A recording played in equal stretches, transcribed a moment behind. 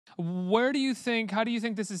How do you think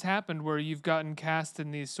this has happened where you've gotten cast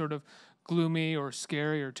in these sort of gloomy or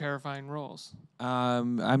scary or terrifying roles?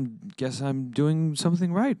 Guess I'm doing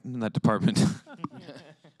something right in that department.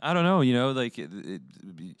 I don't know, like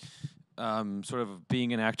sort of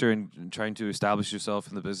being an actor and trying to establish yourself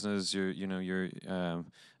in the business.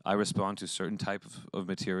 I respond to certain type of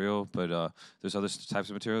material, but there's other types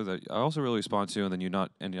of material that I also really respond to, and then you're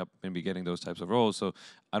not ending up maybe getting those types of roles. So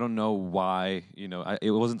I don't know why,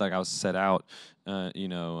 it wasn't like I was set out,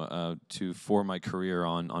 for my career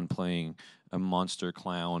on playing a monster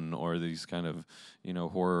clown or these kind of,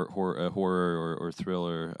 horror or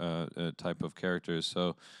thriller type of characters.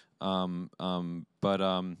 So, um, um, but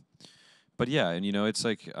um, but yeah, and it's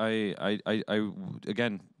like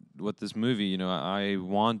again with this movie, I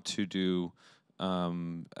want to do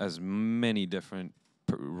as many different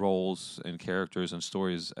roles and characters and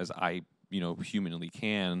stories as I humanly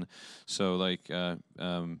can. So like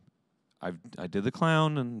I did the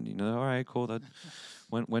clown, and all right, cool, that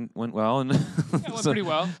went well, and Yeah, it went pretty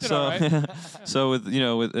well. Did all right. so with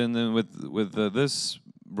and then with this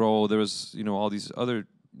role, there was all these other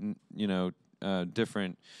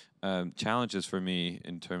different challenges for me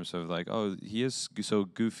in terms of like, oh, he is so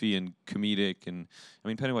goofy and comedic, and I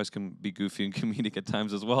mean Pennywise can be goofy and comedic at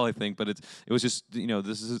times as well, I think, but it was just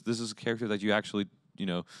this is a character that you actually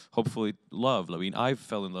hopefully love. I mean, I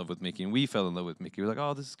fell in love with Mickey, and we fell in love with Mickey. We're like,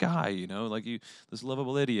 oh, this guy, like this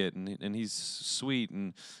lovable idiot, and he's sweet,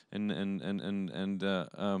 and that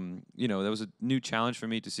was a new challenge for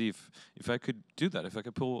me to see if I could do that, if I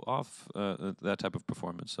could pull off that type of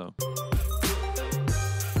performance. So.